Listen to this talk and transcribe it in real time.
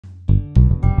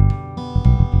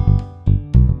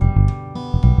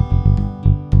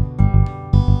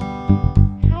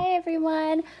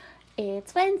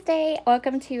It's Wednesday.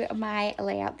 Welcome to my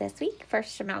layout this week for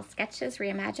Shimelle Sketches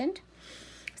Reimagined.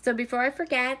 So before I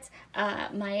forget,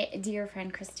 my dear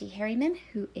friend Christy Harriman,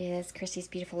 who is Christy's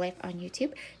Beautiful Life on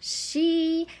YouTube,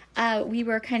 we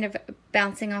were kind of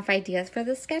bouncing off ideas for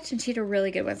this sketch, and she had a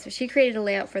really good one. So she created a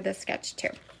layout for this sketch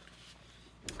too.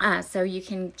 So you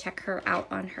can check her out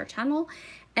on her channel,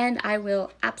 and I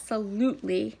will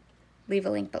absolutely leave a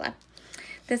link below.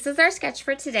 This is our sketch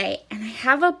for today, and I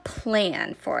have a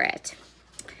plan for it.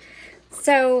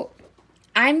 So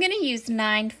I'm going to use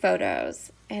 9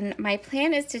 photos, and my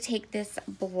plan is to take this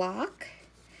block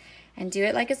and do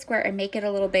it like a square and make it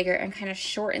a little bigger and kind of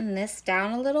shorten this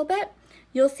down a little bit.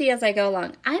 You'll see as I go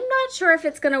along. I'm not sure if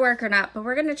it's going to work or not, but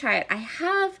we're going to try it. I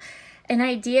have an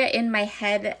idea in my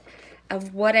head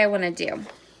of what I want to do.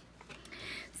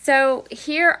 So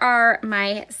here are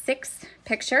my 6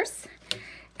 pictures.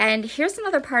 And here's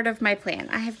another part of my plan.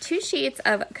 I have 2 sheets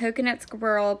of coconut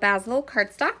squirrel basil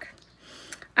cardstock.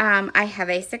 I have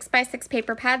a 6x6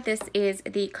 paper pad. This is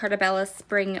the Cartabella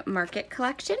Spring Market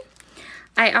collection.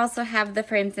 I also have the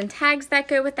frames and tags that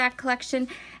go with that collection.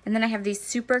 And then I have these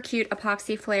super cute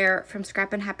epoxy flare from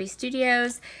Scrappin Happy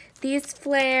Studios. These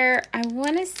flare, I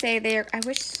want to say I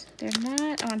wish they're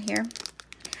not on here.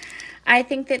 I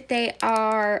think that they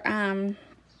are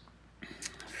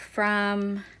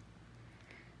from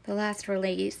the last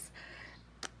release,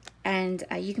 and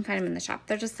you can find them in the shop.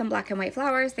 They're just some black and white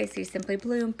flowers. They say Simply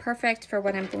Bloom, perfect for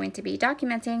what I'm going to be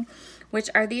documenting, which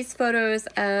are these photos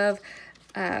of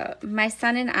my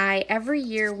son and I. Every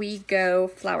year we go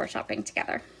flower shopping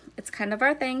together. It's kind of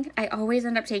our thing. I always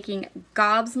end up taking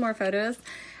gobs more photos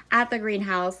at the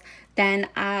greenhouse than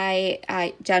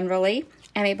I generally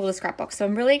am able to scrapbook. So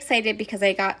I'm really excited because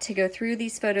I got to go through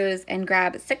these photos and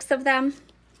grab 6 of them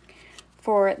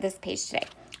for this page today.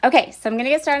 Okay, so I'm gonna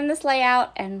get started on this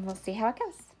layout and we'll see how it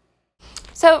goes.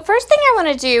 So first thing I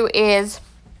wanna do is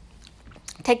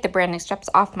take the branding strips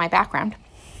off my background.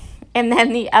 And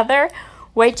then the other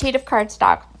white sheet of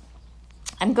cardstock,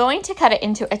 I'm going to cut it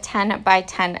into a 10 by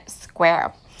 10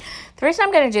 square. The reason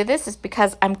I'm gonna do this is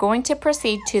because I'm going to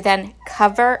proceed to then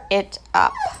cover it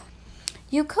up.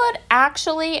 You could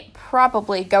actually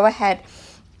probably go ahead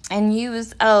and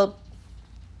use a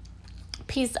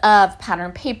piece of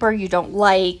pattern paper you don't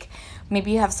like.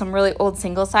 Maybe you have some really old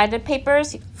single-sided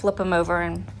papers. You flip them over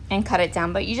and cut it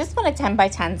down, but you just want a 10 by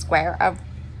 10 square of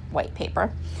white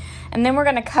paper. And then we're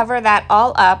going to cover that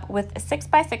all up with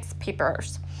 6x6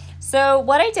 papers. So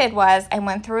what I did was I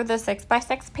went through the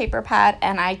 6x6 paper pad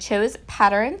and I chose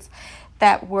patterns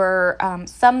that were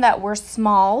some that were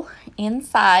small in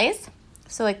size.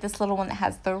 So like this little one that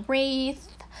has the wreath,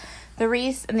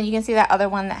 and then you can see that other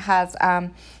one that has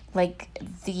like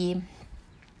the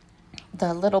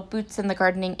little boots and the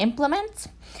gardening implements.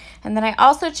 And then I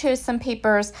also chose some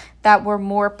papers that were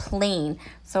more plain.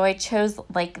 So I chose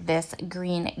like this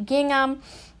green gingham,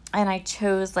 and I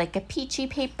chose like a peachy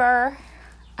paper.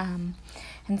 And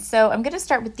so I'm going to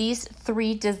start with these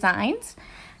 3 designs,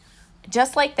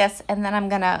 just like this, and then I'm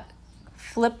going to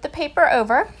flip the paper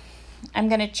over. I'm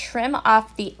going to trim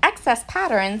off the excess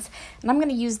patterns, and I'm going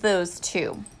to use those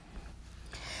too.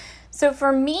 So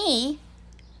for me,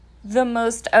 the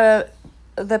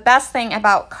best thing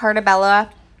about Cartabella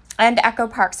and Echo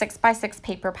Park 6x6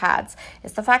 paper pads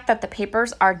is the fact that the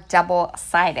papers are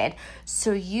double-sided.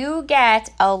 So you can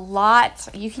get a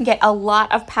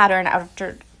lot of pattern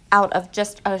out of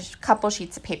just a couple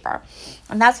sheets of paper.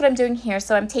 And that's what I'm doing here.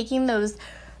 So I'm taking the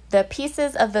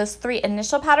pieces of those 3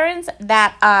 initial patterns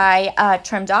that I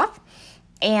trimmed off,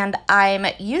 and I'm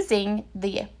using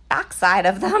the backside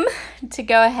of them to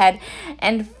go ahead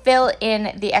and fill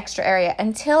in the extra area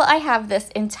until I have this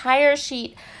entire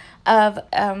sheet of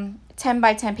 10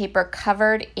 by 10 paper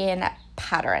covered in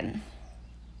pattern.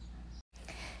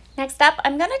 Next up,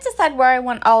 I'm going to decide where I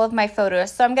want all of my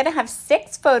photos. So I'm going to have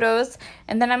 6 photos,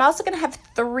 and then I'm also going to have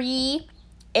 3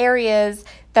 areas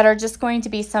that are just going to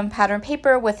be some pattern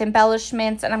paper with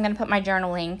embellishments, and I'm going to put my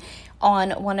journaling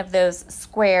on one of those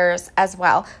squares as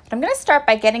well. But I'm going to start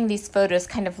by getting these photos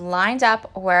kind of lined up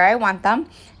where I want them,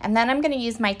 and then I'm going to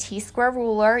use my T-square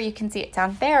ruler. You can see it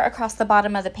down there across the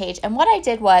bottom of the page. And what I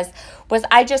did was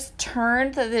I just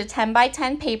turned the 10 by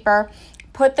 10 paper,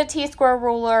 put the T-square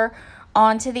ruler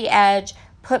onto the edge,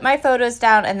 put my photos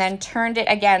down, and then turned it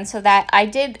again so that I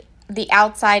did the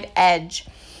outside edge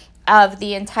of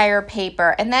the entire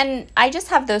paper. And then I just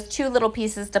have those 2 little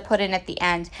pieces to put in at the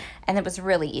end, and it was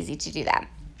really easy to do that.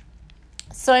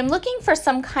 So I'm looking for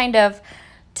some kind of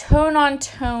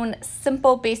tone-on-tone,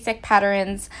 simple, basic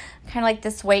patterns, kind of like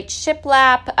this white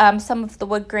shiplap, some of the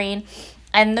wood grain,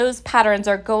 And those patterns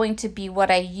are going to be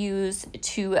what I use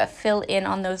to fill in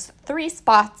on those 3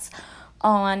 spots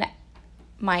on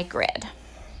my grid.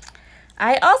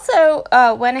 I also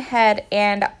went ahead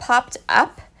and popped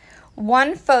up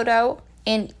one photo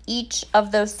in each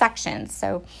of those sections.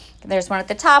 So there's one at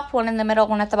the top, one in the middle,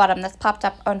 one at the bottom that's popped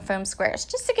up on foam squares,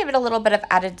 just to give it a little bit of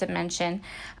added dimension,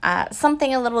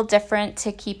 something a little different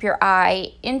to keep your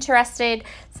eye interested,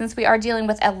 since we are dealing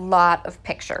with a lot of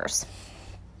pictures.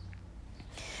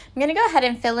 I'm going to go ahead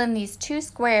and fill in these 2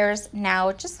 squares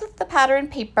now just with the pattern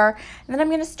paper, and then I'm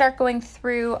going to start going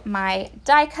through my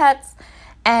die cuts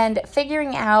and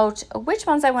figuring out which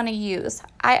ones I want to use.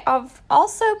 I have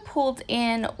also pulled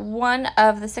in one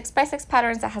of the 6x6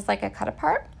 patterns that has like a cut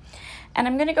apart, and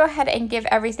I'm going to go ahead and give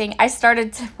everything. I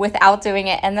started without doing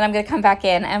it, and then I'm going to come back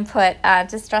in and put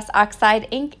Distress Oxide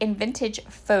ink in Vintage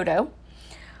Photo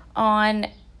on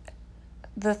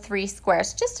the 3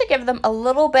 squares, just to give them a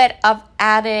little bit of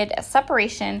added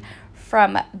separation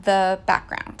from the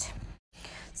background.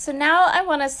 So now I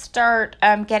want to start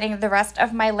getting the rest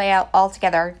of my layout all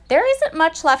together. There isn't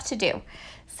much left to do.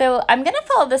 So I'm going to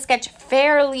follow the sketch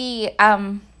fairly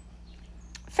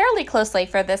closely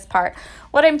for this part.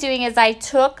 What I'm doing is I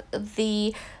took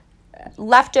the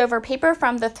leftover paper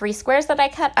from the 3 squares that I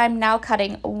cut. I'm now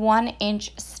cutting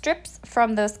 1-inch strips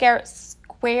from those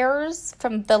squares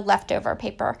from the leftover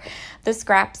paper, the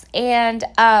scraps. And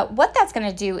what that's going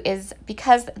to do is,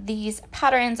 because these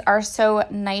patterns are so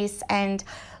nice and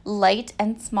light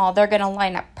and small, they're going to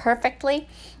line up perfectly,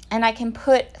 and I can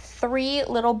put 3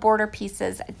 little border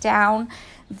pieces down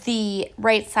the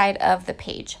right side of the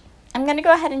page. I'm going to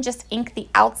go ahead and just ink the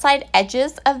outside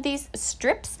edges of these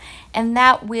strips, and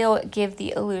that will give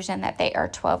the illusion that they are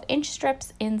 12-inch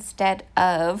strips instead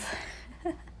of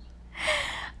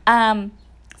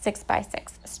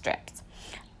 6x6 strips.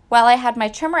 While I had my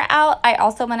trimmer out, I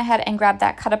also went ahead and grabbed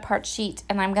that cut apart sheet,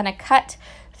 and I'm going to cut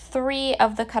 3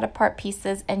 of the cut apart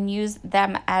pieces and use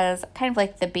them as kind of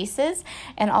like the bases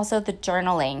and also the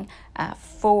journaling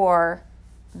for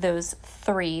those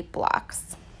 3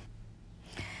 blocks.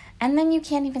 And then you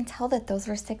can't even tell that those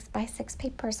are 6x6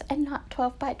 papers and not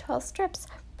 12x12 strips.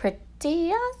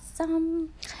 Pretty awesome.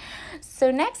 So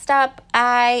next up,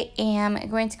 I am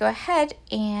going to go ahead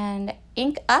and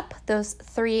ink up those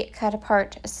 3 cut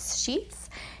apart sheets,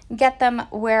 get them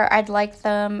where I'd like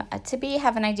them to be,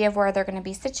 have an idea of where they're going to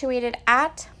be situated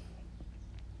at.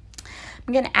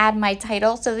 I'm going to add my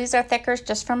title. So these are thickers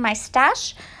just from my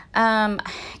stash. I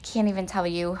can't even tell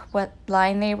you what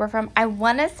line they were from. I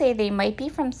want to say they might be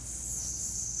from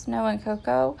Snow and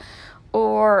Cocoa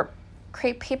or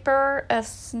Crepe Paper, a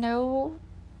snow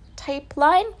type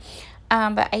line.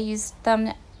 But I used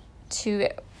them to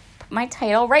my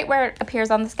title right where it appears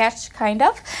on the sketch, kind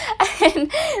of, and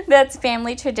that's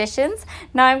Family Traditions.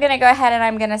 Now I'm going to go ahead and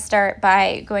I'm going to start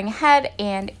by going ahead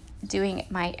and doing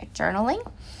my journaling,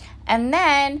 and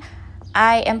then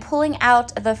I am pulling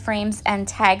out the frames and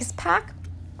tags pack,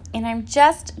 and I'm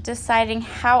just deciding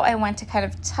how I want to kind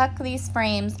of tuck these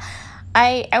frames.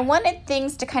 I wanted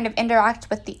things to kind of interact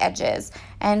with the edges,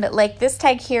 and like this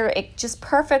tag here, it just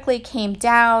perfectly came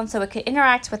down so it could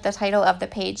interact with the title of the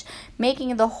page,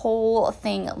 making the whole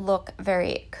thing look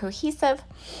very cohesive.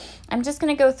 I'm just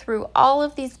going to go through all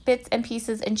of these bits and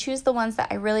pieces and choose the ones that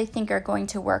I really think are going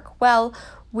to work well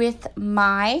with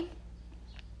my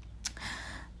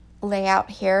layout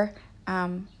here,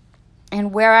 and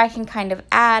where I can kind of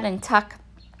add and tuck.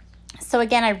 So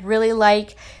again, I really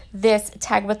like this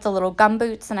tag with the little gum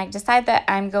boots, and I decide that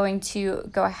I'm going to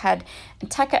go ahead and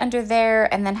tuck it under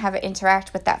there and then have it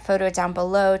interact with that photo down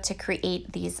below to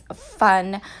create these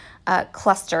fun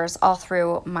clusters all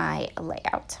through my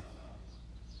layout.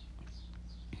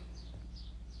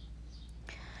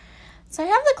 So I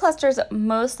have the clusters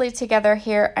mostly together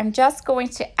here. I'm just going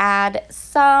to add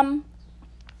some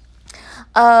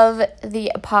of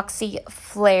the epoxy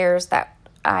flares that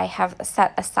I have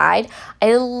set aside.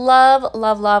 I love,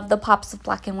 love, love the pops of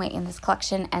black and white in this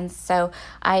collection, and so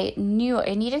I knew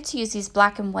I needed to use these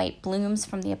black and white blooms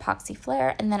from the epoxy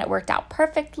flare, and then it worked out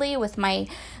perfectly with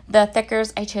the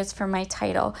thickers I chose for my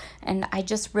title, and I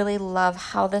just really love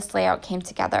how this layout came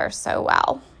together so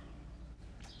well.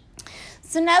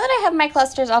 So now that I have my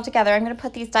clusters all together, I'm going to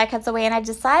put these die cuts away, and I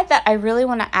decide that I really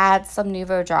want to add some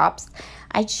Nuvo drops.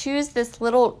 I choose this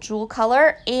little jewel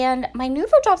color, and my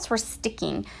Nuvo drops were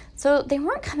sticking, so they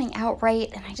weren't coming out right,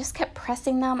 and I just kept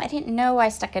pressing them. I didn't know I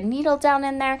stuck a needle down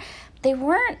in there. They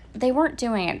weren't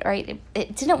doing it right.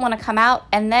 It didn't want to come out,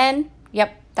 and then,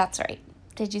 yep, that's right.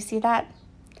 Did you see that?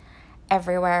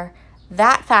 Everywhere.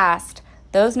 That fast,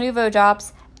 those Nuvo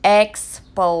drops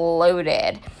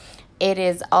exploded. it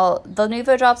is all, the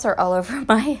Nuvo drops are all over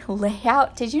my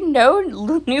layout. Did you know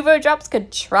Nuvo drops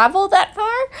could travel that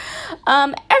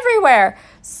far? Everywhere.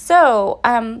 So,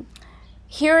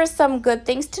 here are some good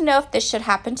things to know if this should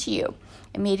happen to you.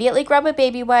 Immediately grab a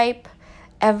baby wipe,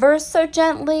 ever so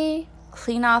gently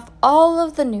clean off all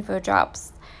of the Nuvo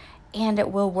drops, and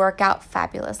it will work out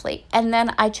fabulously. And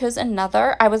then I chose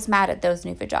another, I was mad at those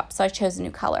Nuvo drops, so I chose a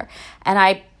new color. And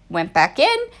I went back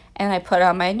in and I put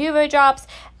on my Nuvo drops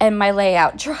and my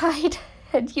layout dried.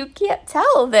 And you can't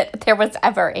tell that there was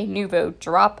ever a Nuvo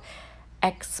drop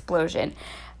explosion.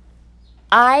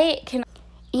 I can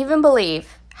even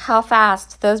believe how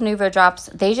fast those Nuvo drops,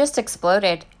 they just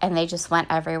exploded and they just went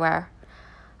everywhere.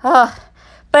 Oh,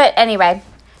 but anyway,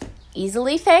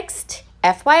 easily fixed.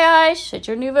 FYI, should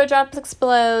your Nuvo drops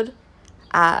explode,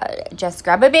 just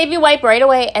grab a baby wipe right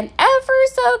away and ever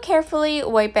so carefully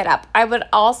wipe it up. I would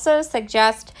also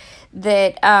suggest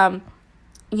that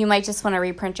you might just want to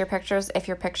reprint your pictures if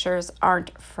your pictures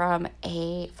aren't from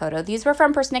a photo. These were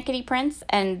from persnickety prints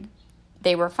and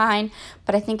they were fine,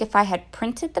 but I think if I had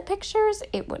printed the pictures,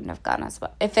 it wouldn't have gone as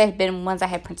well. If it had been ones I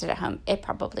had printed at home, it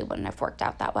probably wouldn't have worked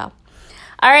out that well.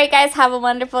 All right, guys, have a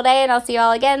wonderful day, and I'll see you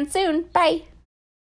all again soon. Bye.